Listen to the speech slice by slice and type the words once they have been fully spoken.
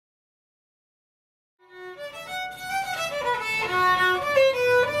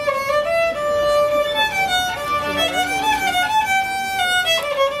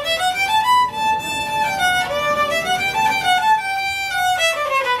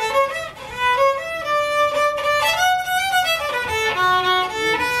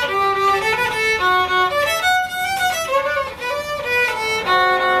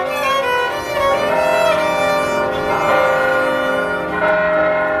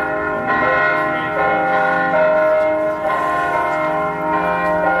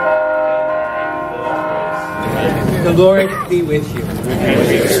The Lord be with you. And with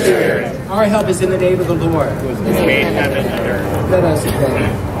your spirit. Our help is in the name of the Lord. Who has made heaven and earth. Let us pray.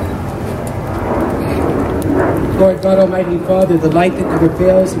 Lord God, Almighty Father, the light that never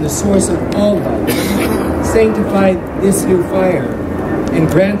fails and the source of all light, sanctify this new fire, and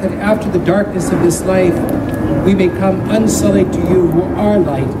grant that after the darkness of this life, we may come unsullied to you who are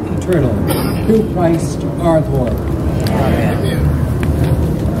light eternal, through Christ our Lord. Amen.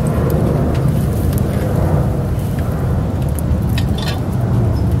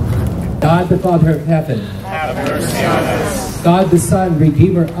 God the Father of heaven, have mercy on us. God the Son,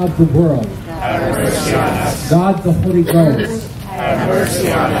 Redeemer of the world, have mercy on us. God the Holy Ghost, have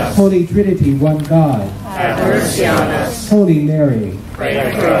mercy on us. Holy Trinity, one God, have mercy on us. Holy Mary,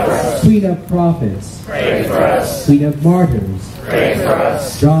 pray for us. Queen of Prophets, Pray for us. Queen of Martyrs, Pray for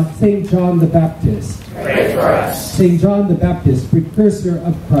us. Saint John the Baptist, Pray for us. Saint John the Baptist, precursor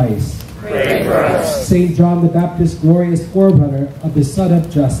of Christ, Pray for us. Saint John the Baptist, glorious forerunner of the Son of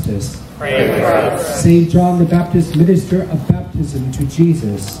Justice, Pray for us. Saint John the Baptist, minister of baptism to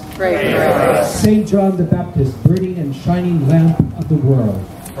Jesus, Pray for us. Saint John the Baptist, burning and shining lamp of the world,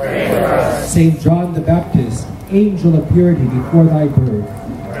 Pray for us. Saint John the Baptist, angel of purity before thy birth,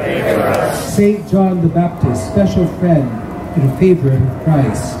 Pray for us. Saint John the Baptist, special friend and favorite of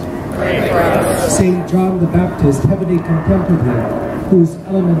Christ, Pray for us. Saint John the Baptist, heavenly contemplative, whose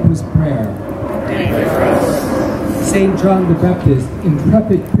element was prayer, Pray for us. Saint John the Baptist,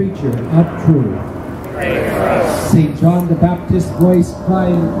 intrepid preacher of truth, Pray for us. Saint John the Baptist, voice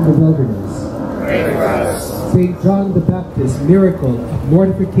crying in the wilderness, Pray for us. Saint John the Baptist, miracle of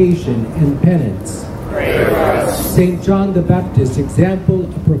mortification and penance, Pray for us. Saint John the Baptist, example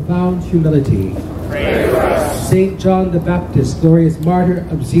of profound humility, Pray for us. Saint John the Baptist, glorious martyr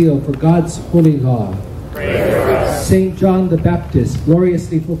of zeal for God's holy law, Pray for us. Saint John the Baptist,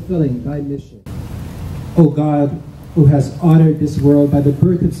 gloriously fulfilling thy mission. O God, who has honored this world by the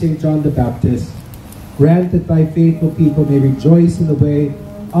birth of Saint John the Baptist, grant that thy faithful people may rejoice in the way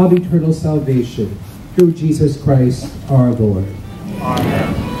of eternal salvation, through Jesus Christ our Lord.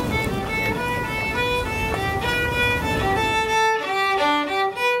 Amen.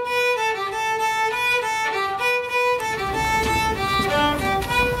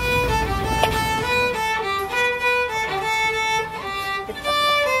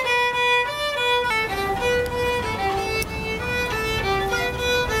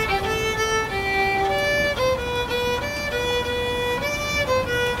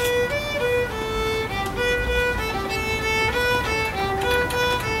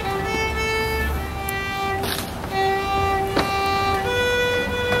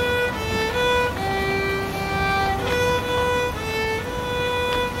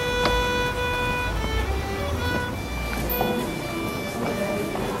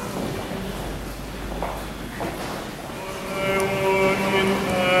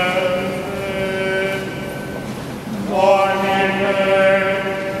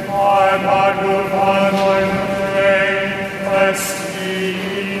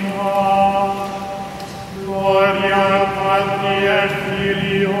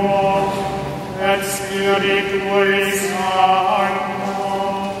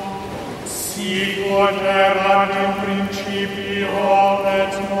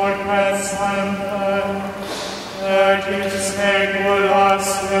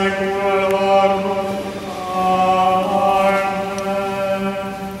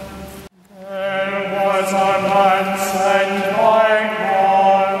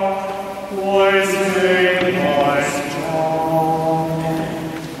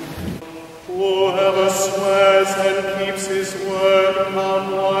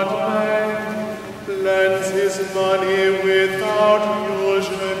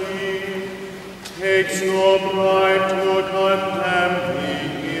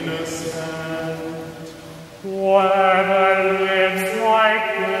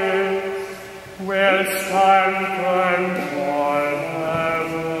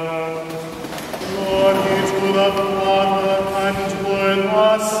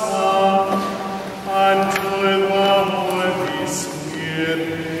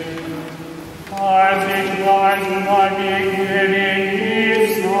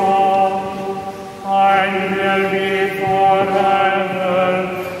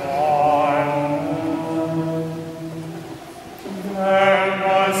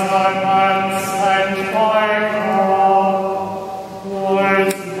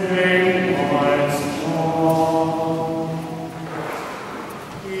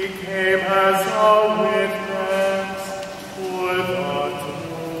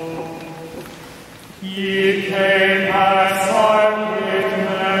 He came as our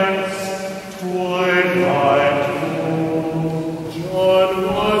witness, would not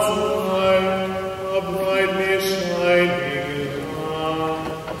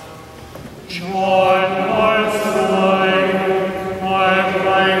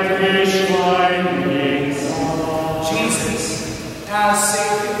Jesus, as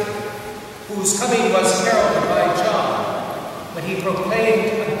Savior, whose coming was heralded by John, when he proclaimed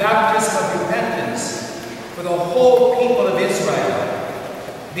a baptism of repentance for the whole people of Israel.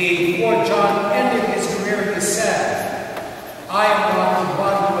 Before John ended his career, he said, I am not the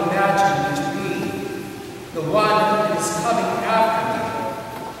one who imagined me to be, the one that is coming after me,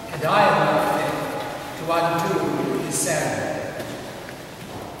 and I am not fit to undo his sandal.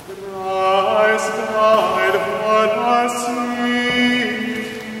 Christ died for our sins,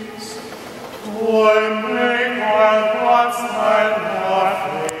 to make our hearts and our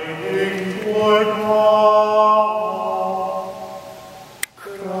faith toward God.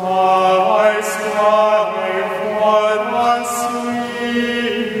 Christ died for our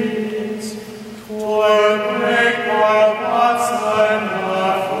sins, to make our hearts and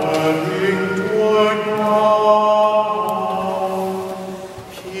our faith toward God.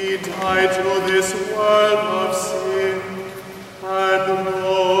 He died to this world of sin, and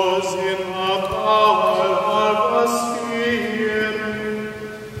rose in the power of the Spirit,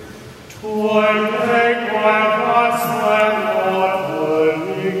 to make our hearts and our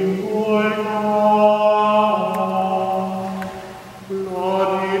faith toward God.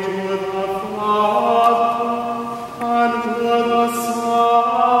 Glory to the Father, and to the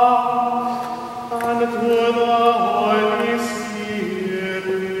Son, and to the Holy Spirit.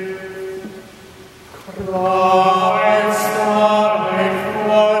 Christ died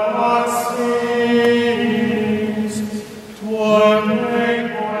for our sins, to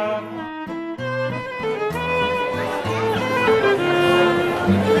make our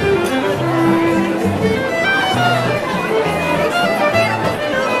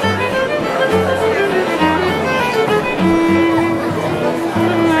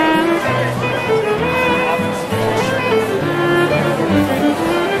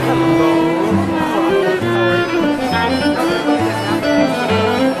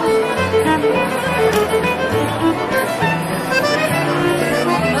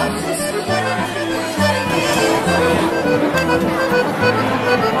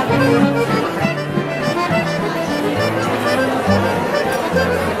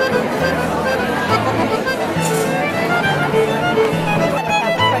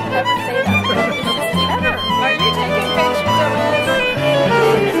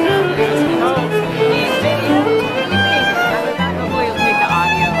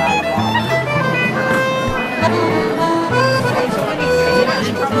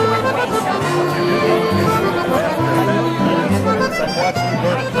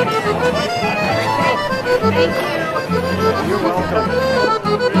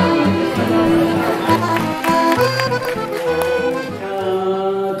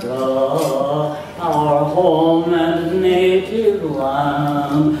our home and native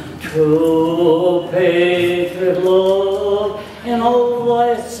land, true patriot love in all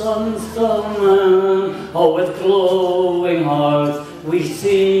thy sons to man. Oh, with glowing hearts we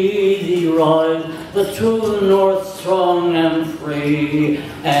see thee rise, the true north strong and free,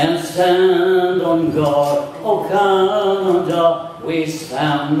 and stand on guard. Oh, Canada, we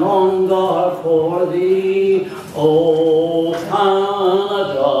stand on guard for thee. Oh,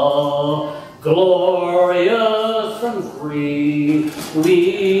 Canada, glorious and free,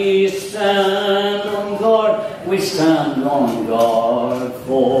 we stand on guard, we stand on guard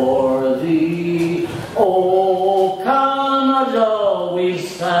for thee. Oh, Canada, we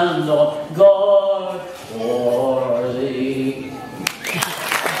stand on guard